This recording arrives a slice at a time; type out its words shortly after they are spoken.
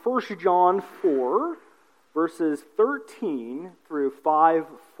1 John 4, verses 13 through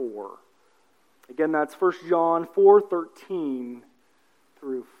 5:4. Again, that's 1 John 4:13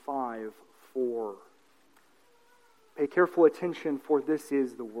 through 5:4. Pay careful attention, for this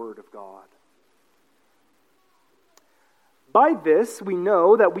is the Word of God. By this we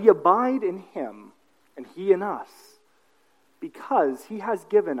know that we abide in Him, and He in us, because He has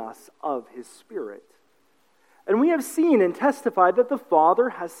given us of His Spirit. And we have seen and testified that the Father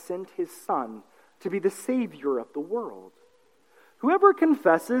has sent His Son to be the Savior of the world. Whoever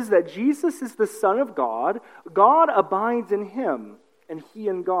confesses that Jesus is the Son of God, God abides in Him, and He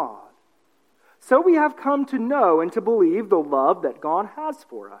in God. So we have come to know and to believe the love that God has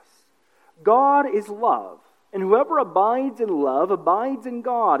for us. God is love, and whoever abides in love abides in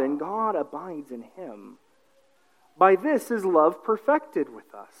God, and God abides in him. By this is love perfected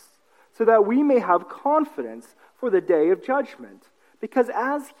with us, so that we may have confidence for the day of judgment, because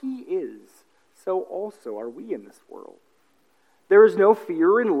as He is, so also are we in this world. There is no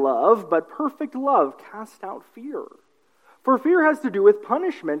fear in love, but perfect love casts out fear. For fear has to do with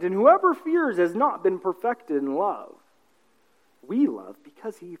punishment, and whoever fears has not been perfected in love. We love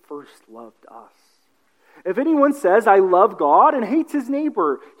because He first loved us. If anyone says, I love God, and hates his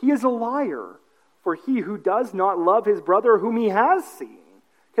neighbor, he is a liar. For he who does not love his brother whom he has seen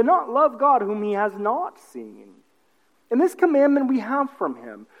cannot love God whom he has not seen. And this commandment we have from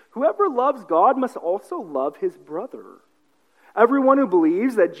Him: whoever loves God must also love his brother. Everyone who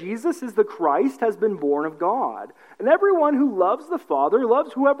believes that Jesus is the Christ has been born of God, and everyone who loves the Father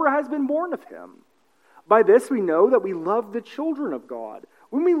loves whoever has been born of Him. By this we know that we love the children of God,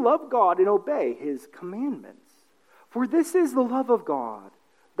 when we love God and obey His commandments. For this is the love of God,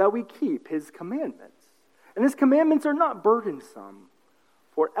 that we keep His commandments. And His commandments are not burdensome.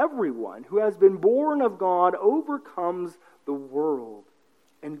 For everyone who has been born of God overcomes the world.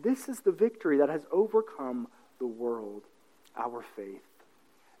 And this is the victory that has overcome the world, our faith.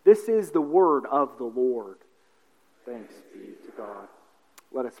 This is the word of the Lord. Thanks be to God.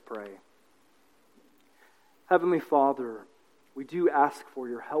 Let us pray. Heavenly Father, we do ask for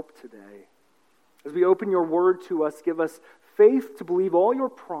your help today. As we open your word to us, give us faith to believe all your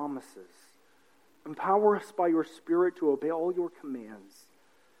promises. Empower us by your Spirit to obey all your commands.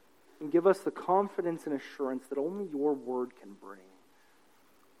 And give us the confidence and assurance that only your word can bring.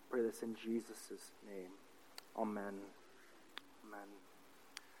 I pray this in Jesus' name. Amen. Amen.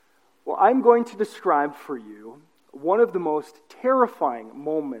 Well, I'm going to describe for you one of the most terrifying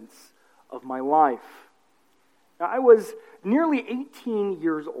moments of my life. Now, I was nearly 18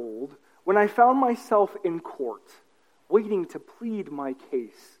 years old when I found myself in court, waiting to plead my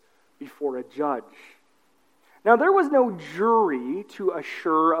case before a judge. Now, there was no jury to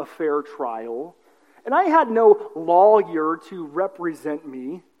assure a fair trial, and I had no lawyer to represent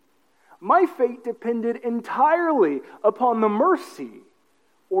me. My fate depended entirely upon the mercy,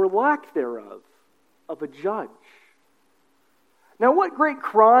 or lack thereof, of a judge. Now, what great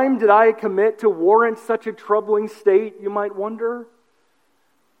crime did I commit to warrant such a troubling state, you might wonder?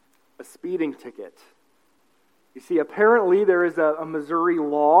 A speeding ticket. You see, apparently there is a Missouri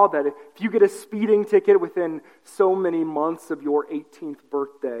law that if you get a speeding ticket within so many months of your 18th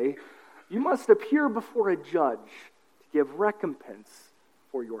birthday, you must appear before a judge to give recompense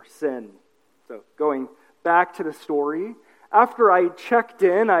for your sin. So going back to the story, after I checked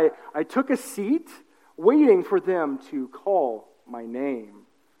in, I took a seat waiting for them to call my name.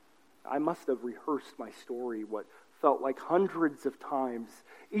 I must have rehearsed my story what felt like hundreds of times,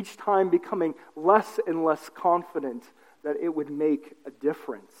 each time becoming less and less confident that it would make a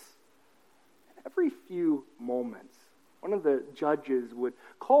difference. Every few moments, one of the judges would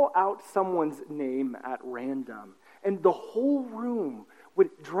call out someone's name at random, and the whole room would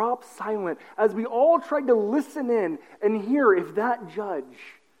drop silent as we all tried to listen in and hear if that judge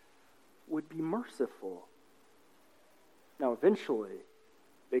would be merciful. Now, eventually,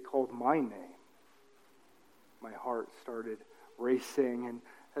 they called my name. My heart started racing, and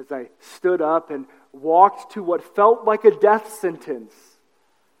as I stood up and walked to what felt like a death sentence,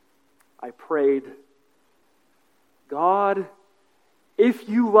 I prayed, God, if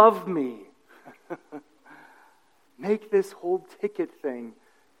you love me, make this whole ticket thing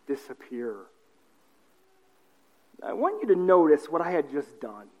disappear. I want you to notice what I had just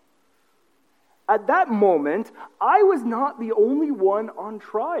done. At that moment, I was not the only one on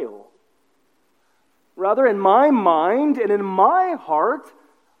trial. Rather, in my mind and in my heart,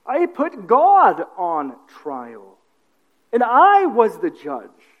 I put God on trial. And I was the judge.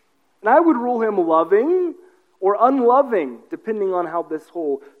 And I would rule him loving or unloving, depending on how this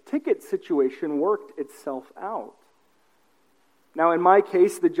whole ticket situation worked itself out. Now, in my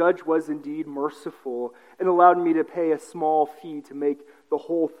case, the judge was indeed merciful and allowed me to pay a small fee to make the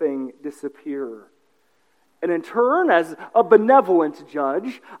whole thing disappear. And in turn, as a benevolent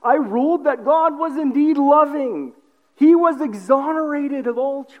judge, I ruled that God was indeed loving. He was exonerated of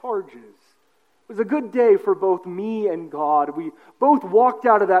all charges. It was a good day for both me and God. We both walked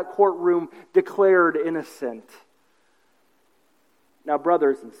out of that courtroom declared innocent. Now,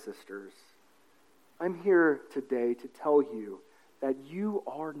 brothers and sisters, I'm here today to tell you that you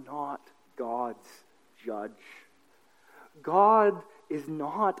are not God's judge. God is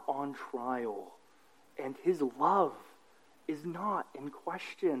not on trial, and his love is not in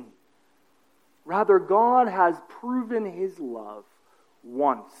question. Rather, God has proven his love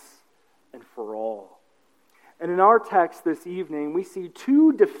once and for all. And in our text this evening, we see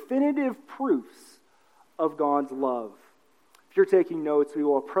two definitive proofs of God's love. If you're taking notes, we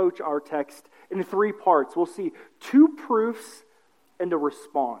will approach our text in three parts. We'll see two proofs and a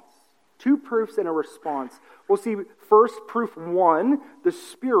response. Two proofs and a response. We'll see first, proof one, the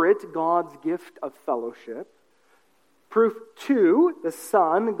Spirit, God's gift of fellowship. Proof two, the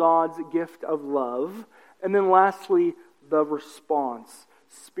Son, God's gift of love. And then lastly, the response,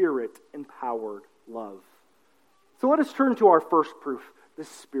 Spirit-empowered love. So let us turn to our first proof, the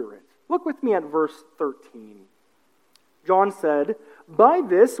Spirit. Look with me at verse 13. John said, "By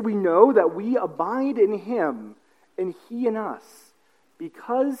this we know that we abide in him, and he in us,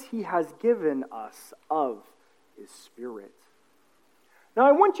 because he has given us of his Spirit." Now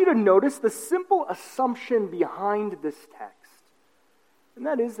I want you to notice the simple assumption behind this text, and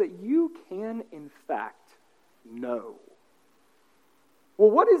that is that you can, in fact, know.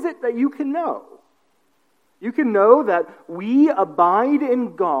 Well, what is it that you can know? You can know that we abide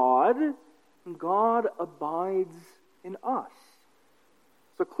in God, and God abides in us.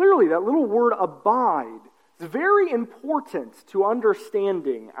 So clearly, that little word abide is very important to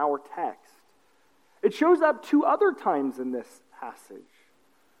understanding our text. It shows up two other times in this passage.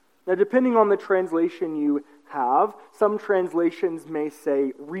 Now, depending on the translation you have, some translations may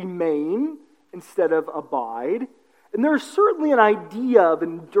say remain instead of abide. And there's certainly an idea of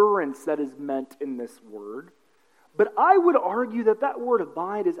endurance that is meant in this word. But I would argue that that word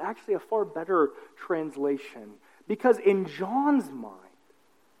abide is actually a far better translation, because in John's mind,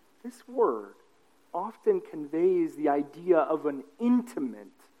 this word often conveys the idea of an intimate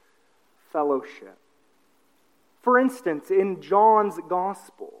fellowship. For instance, in John's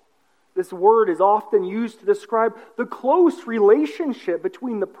gospel, this word is often used to describe the close relationship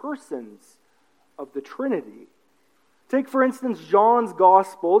between the persons of the Trinity. Take, for instance, John's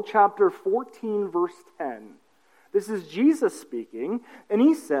gospel, chapter 14, verse 10. This is Jesus speaking, and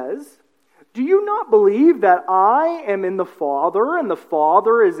he says, "Do you not believe that I am in the Father, and the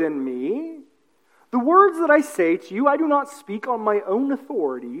Father is in me? The words that I say to you, I do not speak on my own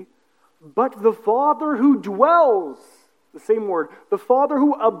authority, but the Father who dwells," the same word, "the Father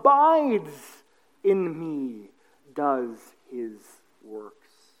who abides in me does his works."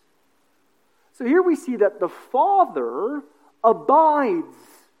 So here we see that the Father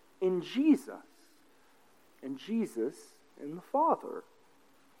abides in Jesus, and Jesus in the Father.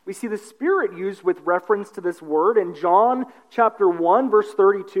 We see the Spirit used with reference to this word in John chapter 1, verse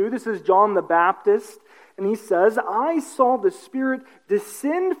 32. This is John the Baptist, and he says, "I saw the Spirit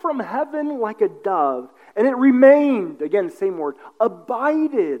descend from heaven like a dove, and it remained," again, same word,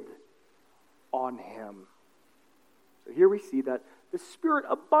 "abided on him." So here we see that the Spirit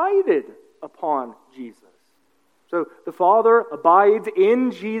abided upon Jesus. So the Father abides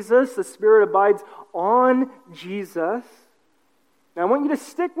in Jesus, the Spirit abides on Jesus. Now I want you to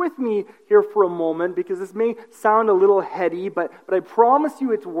stick with me here for a moment, because this may sound a little heady, but I promise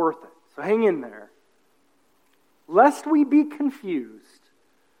you it's worth it. So hang in there. Lest we be confused,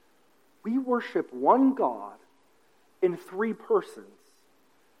 we worship one God in three persons.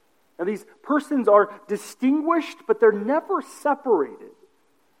 Now these persons are distinguished, but they're never separated.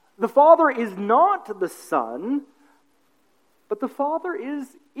 The Father is not the Son, but the Father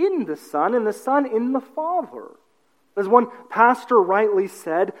is in the Son, and the Son in the Father. As one pastor rightly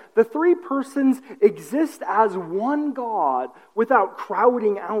said, the three persons exist as one God without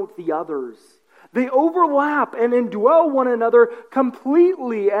crowding out the others. They overlap and indwell one another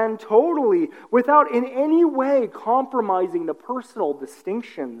completely and totally without in any way compromising the personal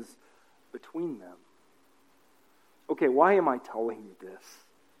distinctions between them. Okay, why am I telling you this?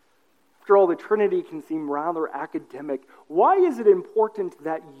 After all, the Trinity can seem rather academic. Why is it important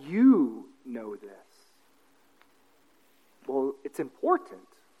that you know this? Well, it's important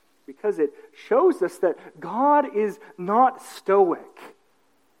because it shows us that God is not stoic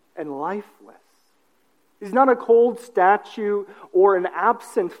and lifeless. He's not a cold statue or an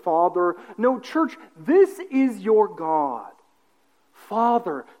absent father. No, church, this is your God.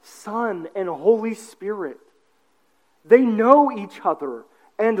 Father, Son, and Holy Spirit. They know each other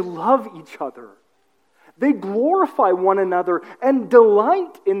and love each other. They glorify one another and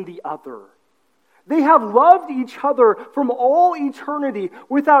delight in the other. They have loved each other from all eternity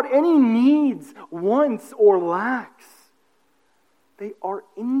without any needs, wants, or lacks. They are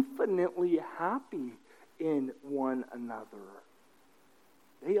infinitely happy in one another.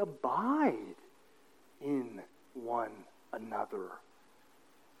 They abide in one another.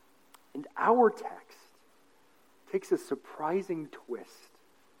 And our text takes a surprising twist.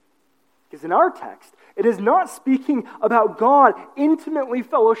 Because in our text, it is not speaking about God intimately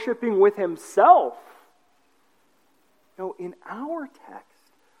fellowshipping with himself. No, in our text,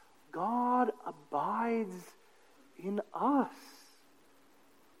 God abides in us.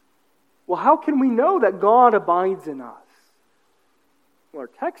 Well, how can we know that God abides in us? Well, our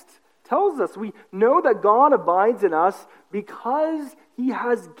text tells us we know that God abides in us because he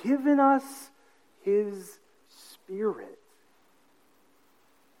has given us his Spirit.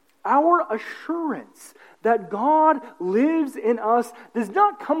 Our assurance that God lives in us does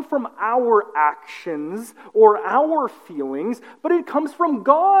not come from our actions or our feelings, but it comes from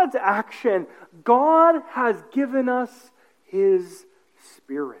God's action. God has given us his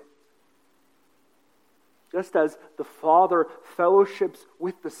Spirit. Just as the Father fellowships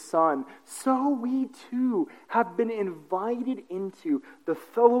with the Son, so we too have been invited into the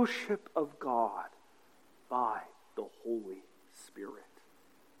fellowship of God by the Holy Spirit.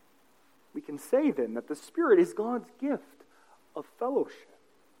 We can say then that the Spirit is God's gift of fellowship.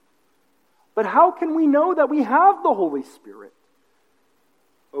 But how can we know that we have the Holy Spirit?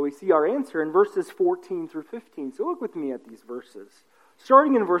 Well, we see our answer in verses 14 through 15. So look with me at these verses.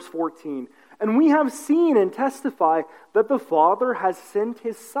 Starting in verse 14, "And we have seen and testify that the Father has sent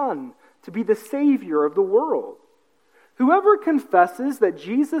his Son to be the Savior of the world. Whoever confesses that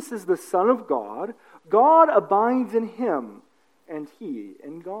Jesus is the Son of God, God abides in him, and he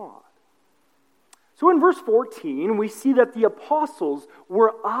in God." So in verse 14, we see that the apostles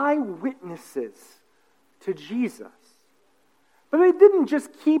were eyewitnesses to Jesus. But they didn't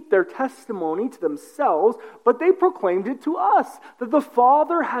just keep their testimony to themselves, but they proclaimed it to us, that the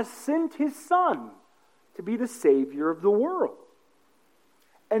Father has sent his Son to be the Savior of the world.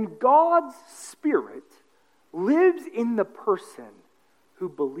 And God's Spirit lives in the person who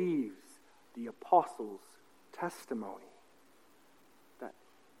believes the apostles' testimony. That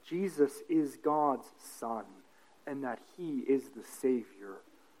Jesus is God's Son, and that he is the Savior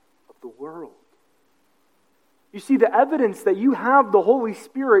of the world. You see, the evidence that you have the Holy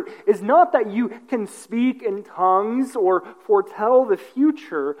Spirit is not that you can speak in tongues or foretell the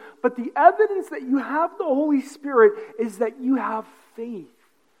future, but the evidence that you have the Holy Spirit is that you have faith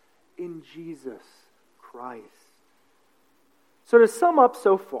in Jesus Christ. So to sum up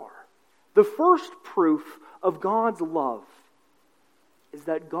so far, the first proof of God's love is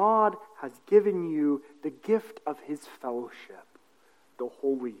that God has given you the gift of his fellowship, the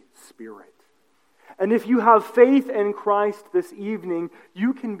Holy Spirit. And if you have faith in Christ this evening,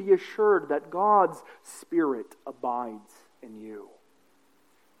 you can be assured that God's Spirit abides in you.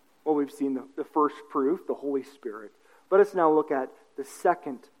 Well, we've seen the first proof, the Holy Spirit. Let us now look at the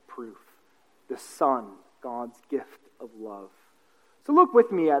second proof, the Son, God's gift of love. So look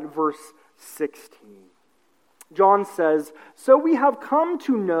with me at verse 16. John says, "So we have come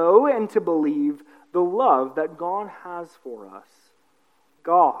to know and to believe the love that God has for us.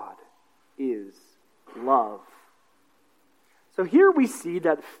 God is love." So here we see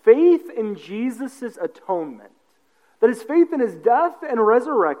that faith in Jesus' atonement, that is faith in his death and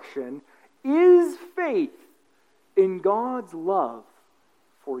resurrection, is faith in God's love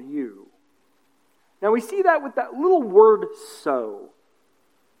for you. Now we see that with that little word "so."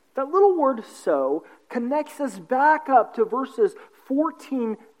 That little word "so" connects us back up to verses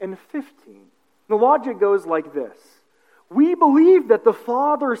 14 and 15. The logic goes like this. We believe that the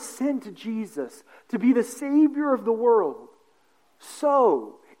Father sent Jesus to be the Savior of the world.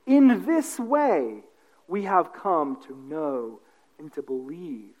 So, in this way, we have come to know and to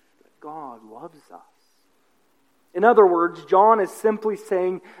believe that God loves us. In other words, John is simply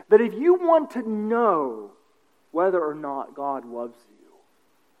saying that if you want to know whether or not God loves you,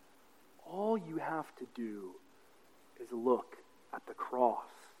 all you have to do is look at the cross.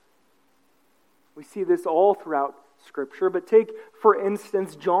 We see this all throughout Scripture, but take, for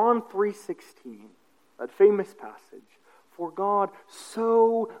instance, John 3:16, that famous passage. "For God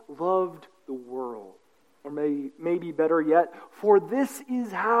so loved the world Or maybe better yet, for this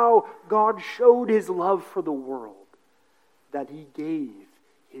is how God showed his love for the world, that he gave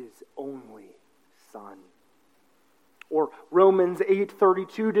his only Son. Or Romans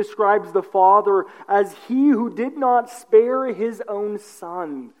 8:32 describes the Father as he who did not spare his own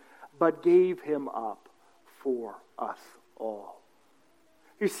Son, but gave him up for us all.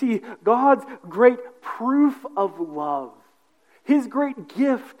 You see, God's great proof of love, his great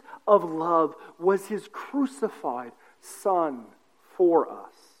gift of love, was his crucified Son for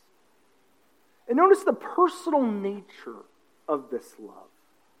us. And notice the personal nature of this love.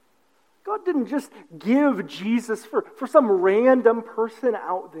 God didn't just give Jesus for some random person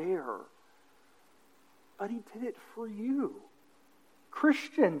out there, but he did it for you.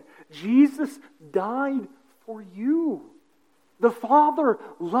 Christian, Jesus died for you. The Father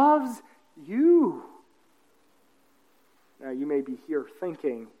loves you. Now, you may be here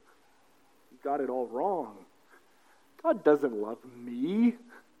thinking, you got it all wrong. God doesn't love me.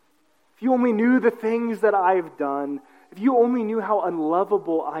 If you only knew the things that I've done, if you only knew how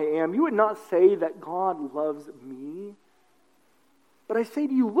unlovable I am, you would not say that God loves me. But I say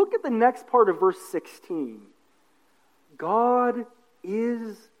to you, look at the next part of verse 16. God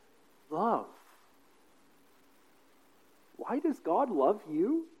is love. Why does God love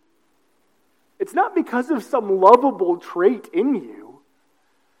you? It's not because of some lovable trait in you,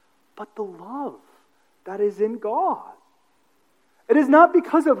 but the love that is in God. It is not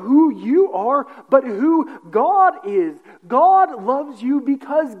because of who you are, but who God is. God loves you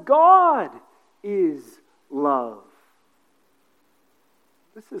because God is love.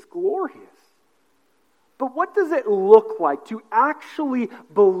 This is glorious. But what does it look like to actually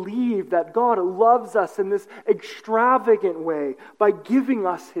believe that God loves us in this extravagant way by giving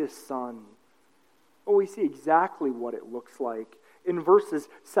us his Son? Well, we see exactly what it looks like. In verses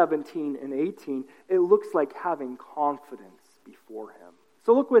 17 and 18, it looks like having confidence before him.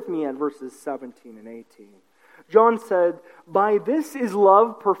 So look with me at verses 17 and 18. John said, "By this is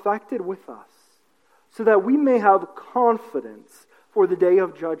love perfected with us, so that we may have confidence for the day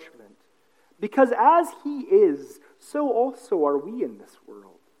of judgment. Because as he is, so also are we in this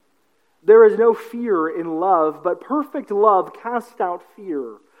world. There is no fear in love, but perfect love casts out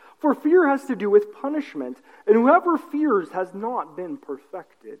fear. For fear has to do with punishment, and whoever fears has not been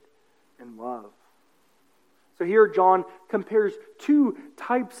perfected in love." So here John compares two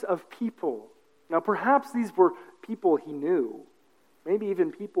types of people. Now perhaps these were people he knew, maybe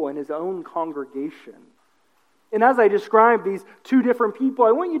even people in his own congregation. And as I describe these two different people,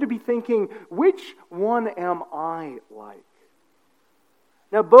 I want you to be thinking, which one am I like?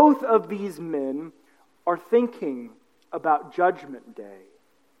 Now both of these men are thinking about Judgment Day.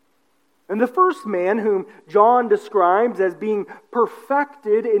 And the first man, whom John describes as being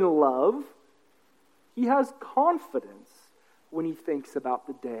perfected in love, he has confidence when he thinks about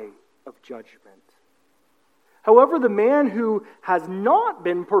the day of judgment. However, the man who has not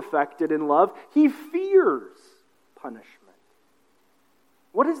been perfected in love, he fears punishment.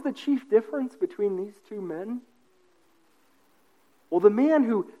 What is the chief difference between these two men? Well, the man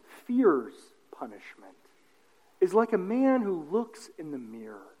who fears punishment is like a man who looks in the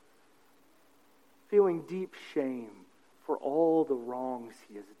mirror, feeling deep shame for all the wrongs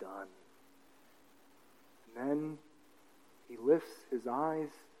he has done. And then he lifts his eyes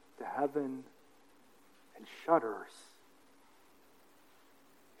to heaven and shudders.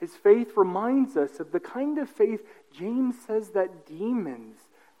 His faith reminds us of the kind of faith James says that demons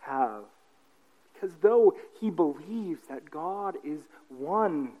have. Because though he believes that God is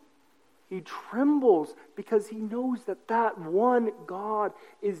one, he trembles because he knows that that one God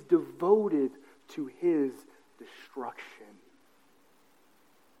is devoted to his destruction.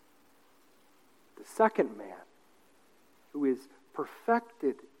 The second man, who is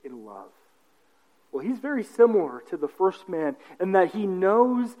perfected in love, well, he's very similar to the first man in that he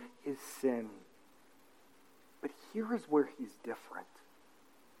knows his sin. But here is where he's different.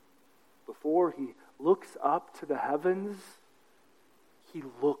 Before he looks up to the heavens, he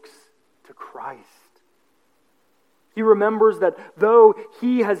looks to Christ. He remembers that though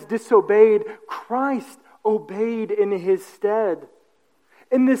he has disobeyed, Christ obeyed in his stead.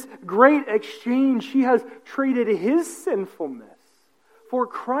 In this great exchange, he has traded his sinfulness for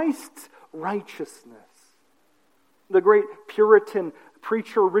Christ's righteousness. The great Puritan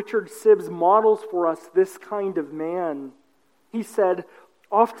preacher Richard Sibbes models for us this kind of man. He said,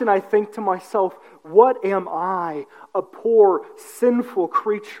 "Often I think to myself, what am I, a poor, sinful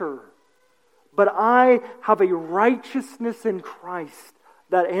creature? But I have a righteousness in Christ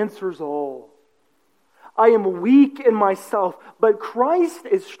that answers all. I am weak in myself, but Christ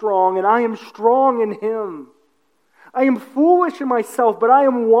is strong, and I am strong in him. I am foolish in myself, but I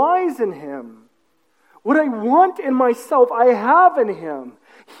am wise in him. What I want in myself, I have in him.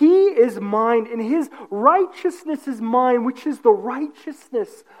 He is mine, and his righteousness is mine, which is the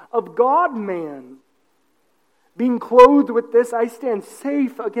righteousness of God-man. Being clothed with this, I stand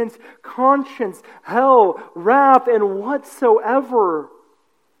safe against conscience, hell, wrath, and whatsoever.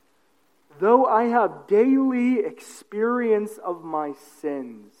 Though I have daily experience of my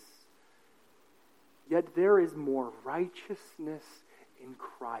sins, yet there is more righteousness in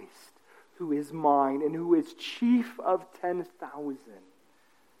Christ, who is mine and who is chief of 10,000.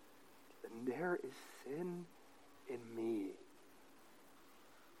 And there is sin in me.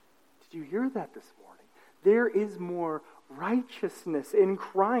 Did you hear that this morning? There is more righteousness in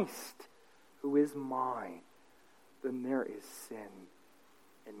Christ, who is mine, than there is sin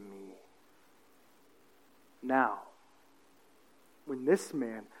in me. Now, when this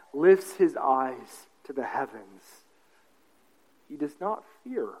man lifts his eyes to the heavens, he does not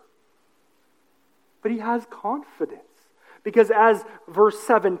fear, but he has confidence. Because as verse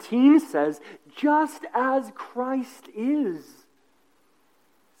 17 says, just as Christ is,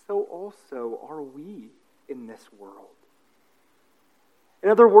 so also are we in this world. In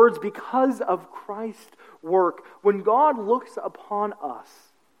other words, because of Christ's work, when God looks upon us,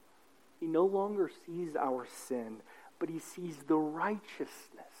 he no longer sees our sin, but he sees the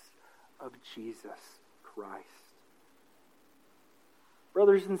righteousness of Jesus Christ.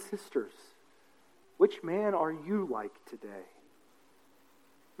 Brothers and sisters, which man are you like today?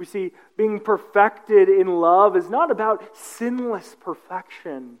 We see being perfected in love is not about sinless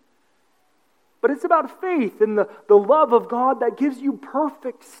perfection, but it's about faith in the love of God that gives you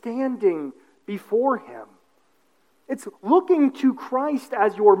perfect standing before him. It's looking to Christ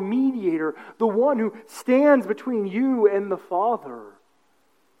as your mediator, the one who stands between you and the Father.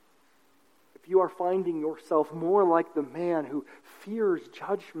 If you are finding yourself more like the man who fears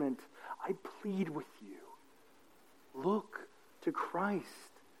judgment, I plead with you, look to Christ.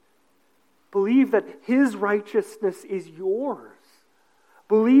 Believe that his righteousness is yours.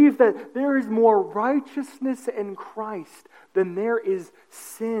 Believe that there is more righteousness in Christ than there is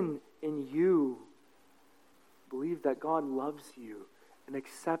sin in you. Believe that God loves you and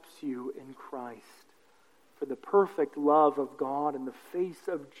accepts you in Christ. For the perfect love of God in the face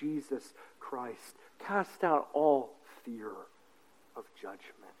of Jesus Christ cast out all fear of judgment.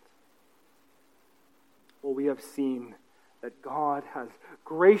 Well, we have seen that God has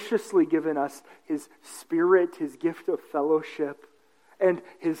graciously given us his Spirit, his gift of fellowship, and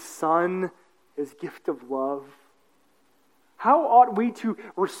his Son, his gift of love. How ought we to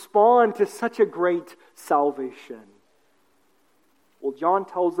respond to such a great salvation? Well, John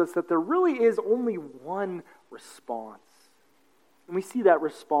tells us that there really is only one response. And we see that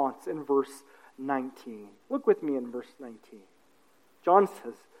response in verse 19. Look with me in verse 19. John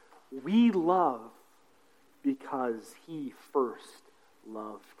says, we love because he first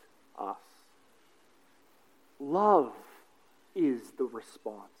loved us. Love is the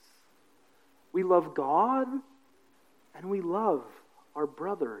response. We love God and we love our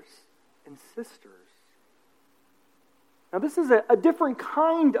brothers and sisters. Now, this is a different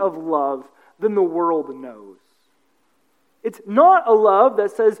kind of love than the world knows. It's not a love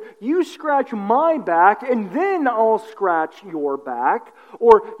that says, you scratch my back and then I'll scratch your back,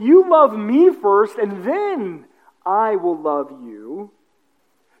 or you love me first and then I will love you.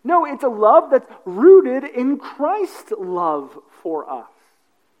 No, it's a love that's rooted in Christ's love for us.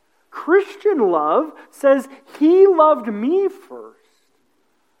 Christian love says, he loved me first,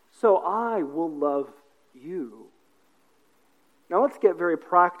 so I will love you. Now let's get very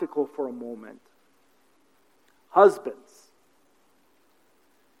practical for a moment. Husbands,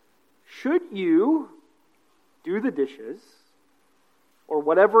 should you do the dishes, or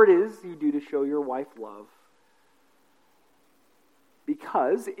whatever it is you do to show your wife love?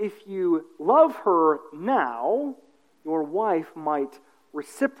 Because if you love her now, your wife might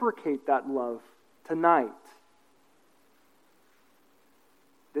reciprocate that love tonight.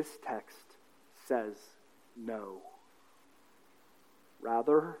 This text says no.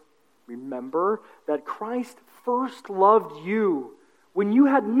 Rather, remember that Christ first loved you when you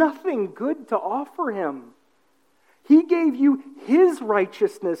had nothing good to offer him. He gave you his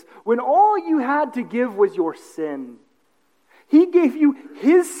righteousness when all you had to give was your sin. He gave you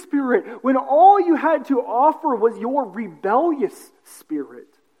his Spirit when all you had to offer was your rebellious spirit.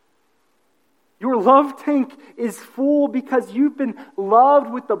 Your love tank is full because you've been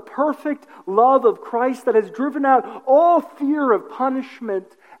loved with the perfect love of Christ that has driven out all fear of punishment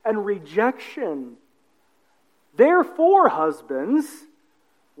and rejection. Therefore, husbands,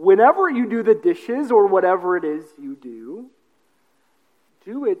 whenever you do the dishes or whatever it is you do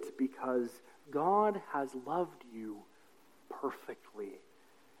it because God has loved you perfectly.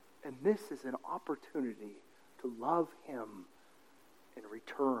 And this is an opportunity to love Him in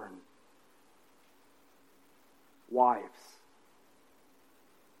return. Wives,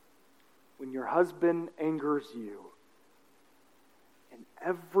 when your husband angers you and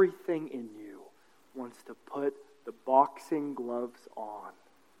everything in you wants to put the boxing gloves on,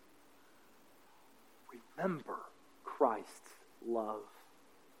 remember Christ's love.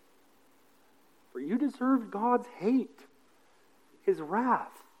 For you deserved God's hate, His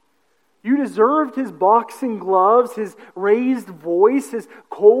wrath. You deserved His boxing gloves, His raised voice, His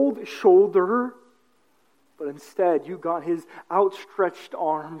cold shoulder. But instead, you got His outstretched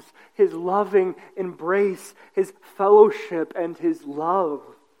arms, His loving embrace, His fellowship, and His love.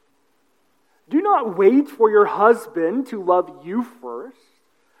 Do not wait for your husband to love you first.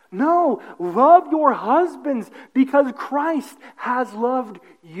 No, love your husbands because Christ has loved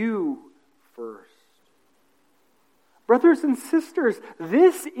you first. Brothers and sisters,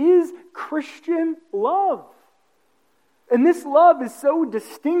 this is Christian love. And this love is so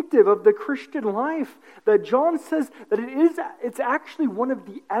distinctive of the Christian life that John says that it's actually one of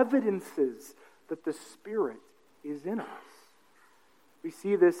the evidences that the Spirit is in us. We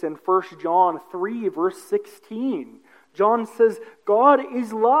see this in 1 John 3, verse 16. John says, God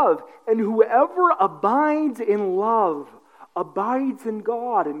is love, and whoever abides in love abides in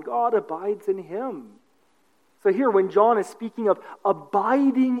God, and God abides in him. So here, when John is speaking of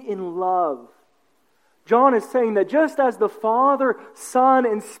abiding in love, John is saying that just as the Father, Son,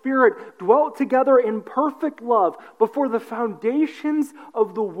 and Spirit dwelt together in perfect love before the foundations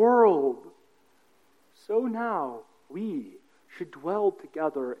of the world, so now we should dwell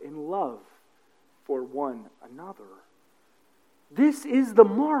together in love for one another. This is the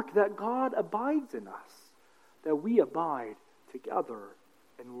mark that God abides in us, that we abide together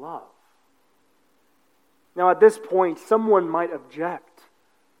in love. Now, at this point, someone might object.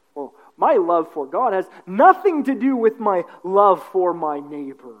 Well, my love for God has nothing to do with my love for my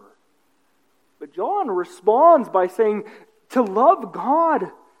neighbor. But John responds by saying, to love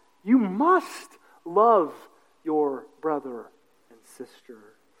God, you must love your brother and sister.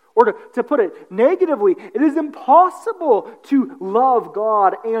 Or to put it negatively, it is impossible to love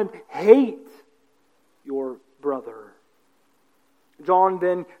God and hate your brother. John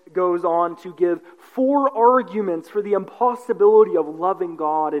then goes on to give 4 arguments for the impossibility of loving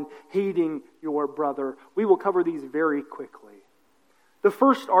God and hating your brother. We will cover these very quickly. The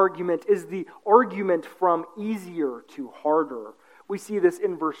first argument is the argument from easier to harder. We see this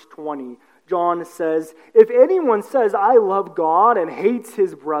in verse 20. John says, if anyone says, I love God and hates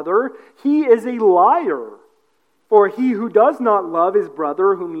his brother, he is a liar. For he who does not love his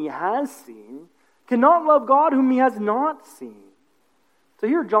brother whom he has seen cannot love God whom he has not seen. So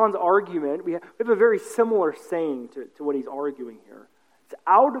here John's argument, we have a very similar saying to what he's arguing here. It's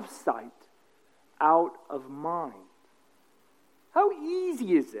out of sight, out of mind. How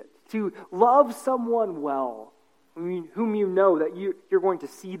easy is it to love someone well, whom you know that you're going to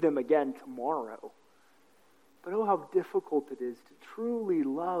see them again tomorrow? But oh, how difficult it is to truly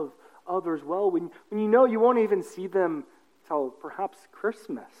love others well when you know you won't even see them till perhaps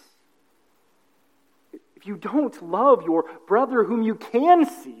Christmas. If you don't love your brother whom you can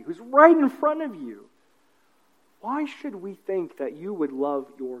see, who's right in front of you, why should we think that you would love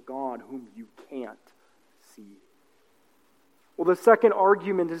your God whom you can't see? Well, the second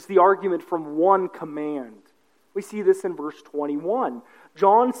argument is the argument from one command. We see this in verse 21.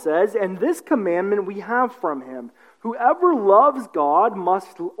 John says, and this commandment we have from him, whoever loves God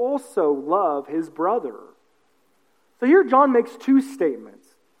must also love his brother. So here John makes 2 statements.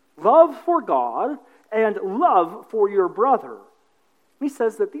 Love for God and love for your brother. He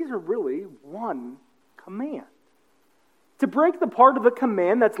says that these are really one command. To break the part of the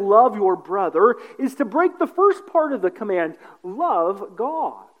command that's love your brother is to break the first part of the command, love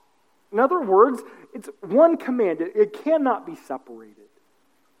God. In other words, it's one command. It cannot be separated.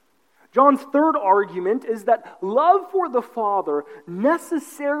 John's third argument is that love for the Father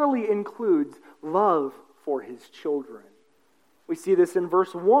necessarily includes love for his children. We see this in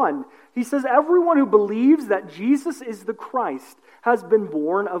verse 1. He says, everyone who believes that Jesus is the Christ has been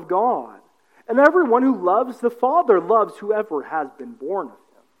born of God. And everyone who loves the Father loves whoever has been born of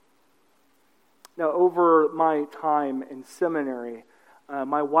him. Now, over my time in seminary,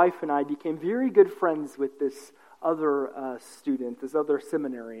 my wife and I became very good friends with this other student, this other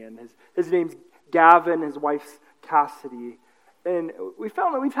seminarian. His name's Gavin, his wife's Cassidy. And we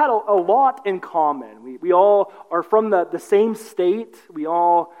found that we've had a lot in common. We all are from the same state. We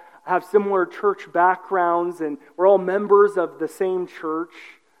all have similar church backgrounds, and we're all members of the same church.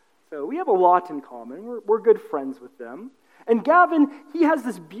 So we have a lot in common. We're good friends with them. And Gavin, he has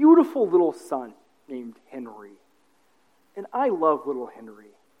this beautiful little son named Henry. And I love little Henry.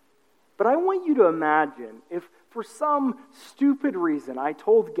 But I want you to imagine if for some stupid reason I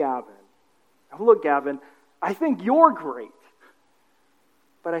told Gavin, look, Gavin, I think you're great,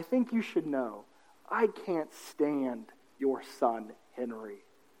 but I think you should know I can't stand your son, Henry.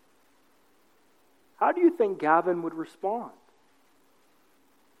 How do you think Gavin would respond?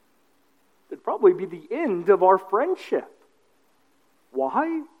 It'd probably be the end of our friendship.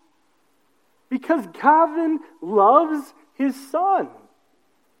 Why? Because Gavin loves his son.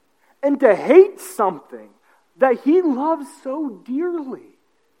 And to hate something that he loves so dearly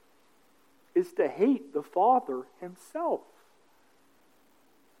is to hate the Father himself.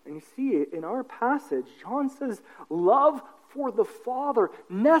 And you see, in our passage, John says love for the Father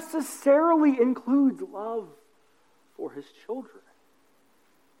necessarily includes love for his children.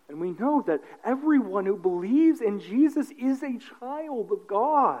 And we know that everyone who believes in Jesus is a child of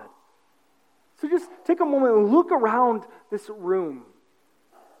God. So just take a moment and look around this room.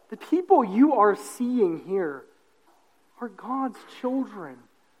 The people you are seeing here are God's children,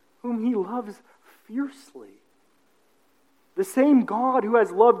 whom he loves fiercely. The same God who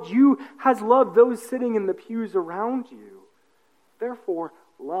has loved you has loved those sitting in the pews around you. Therefore,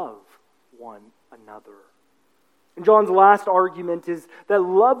 love one another. And John's last argument is that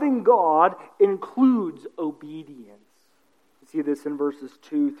loving God includes obedience. You see this in verses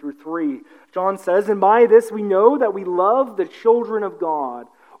 2 through 3. John says, "And by this we know that we love the children of God,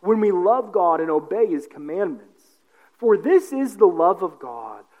 when we love God and obey his commandments. For this is the love of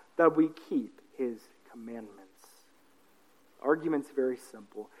God, that we keep his commandments." The argument's very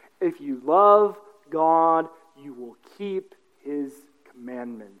simple. If you love God, you will keep his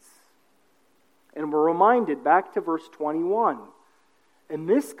commandments. And we're reminded back to verse 21. "And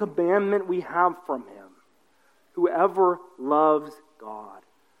this commandment we have from him, whoever loves God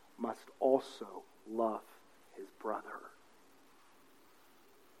must also love his brother."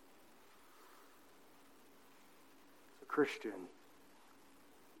 So, Christian,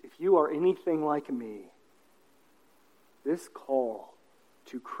 if you are anything like me, this call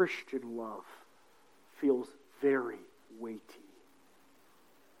to Christian love feels very weighty.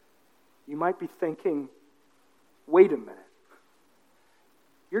 You might be thinking, wait a minute.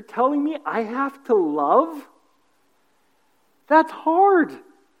 You're telling me I have to love? That's hard.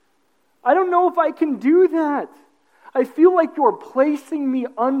 I don't know if I can do that. I feel like you're placing me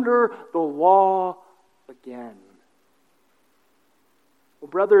under the law again. Well,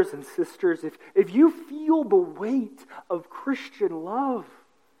 brothers and sisters, if you feel the weight of Christian love,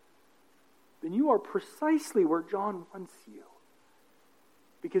 then you are precisely where John wants you.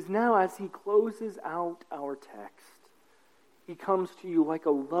 Because now as he closes out our text, he comes to you like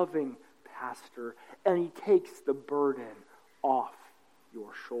a loving pastor, and he takes the burden off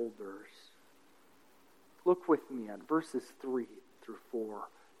your shoulders. Look with me at verses 3 through 4.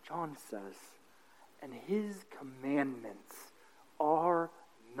 John says, "And his commandments are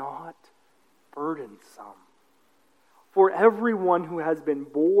not burdensome. For everyone who has been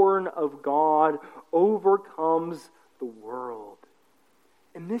born of God overcomes the world.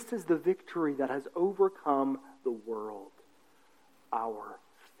 And this is the victory that has overcome the world, our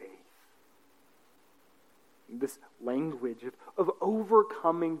faith." This language of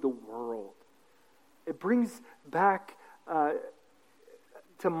overcoming the world, it brings back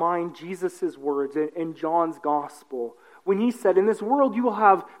to mind Jesus' words in John's gospel when he said, "In this world you will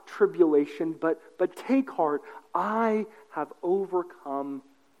have tribulation, but take heart, I have overcome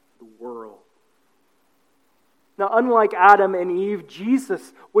the world." Now, unlike Adam and Eve,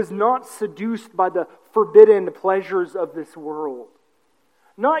 Jesus was not seduced by the forbidden pleasures of this world.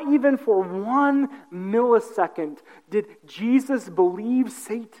 Not even for 1 millisecond did Jesus believe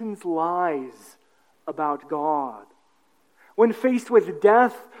Satan's lies about God. When faced with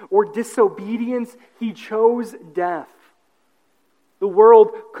death or disobedience, he chose death. The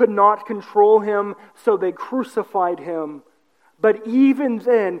world could not control him, so they crucified him. But even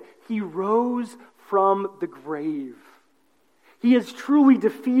then, he rose from the grave. He has truly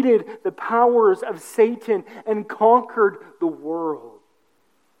defeated the powers of Satan and conquered the world.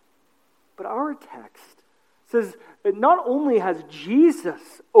 But our text says that not only has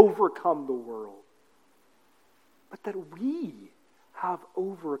Jesus overcome the world, but that we have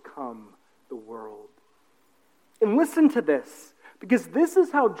overcome the world. And listen to this, because this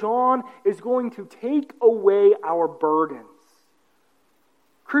is how John is going to take away our burdens.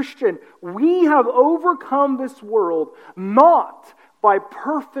 Christian, we have overcome this world not by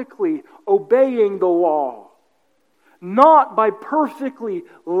perfectly obeying the law, not by perfectly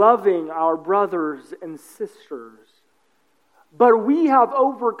loving our brothers and sisters, but we have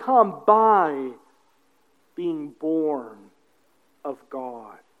overcome by being born of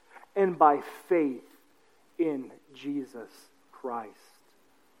God and by faith in Jesus Christ.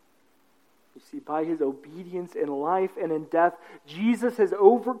 You see, by his obedience in life and in death, Jesus has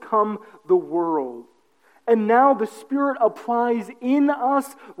overcome the world. And now the Spirit applies in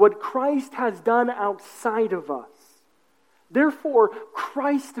us what Christ has done outside of us. Therefore,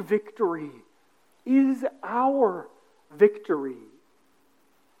 Christ's victory is our victory.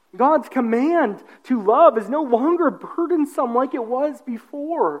 God's command to love is no longer burdensome like it was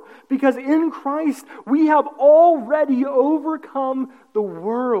before, because in Christ we have already overcome the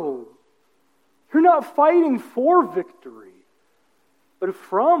world. You're not fighting for victory, but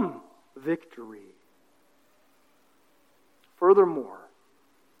from victory. Furthermore,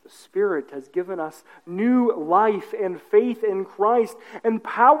 the Spirit has given us new life and faith in Christ,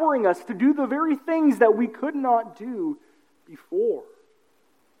 empowering us to do the very things that we could not do before.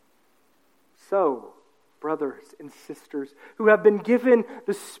 So, brothers and sisters who have been given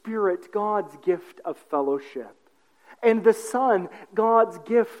the Spirit, God's gift of fellowship, and the Son, God's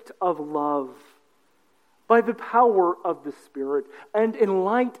gift of love, by the power of the Spirit, and in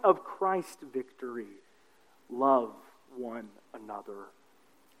light of Christ's victory, love one another.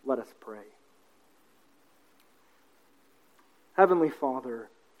 Let us pray. Heavenly Father,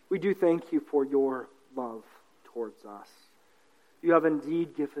 we do thank you for your love towards us. You have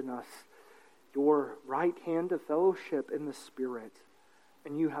indeed given us your right hand of fellowship in the Spirit,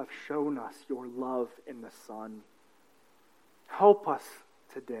 and you have shown us your love in the Son. Help us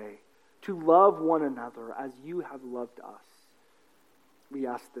today to love one another as you have loved us. We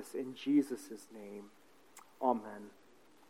ask this in Jesus' name. Amen.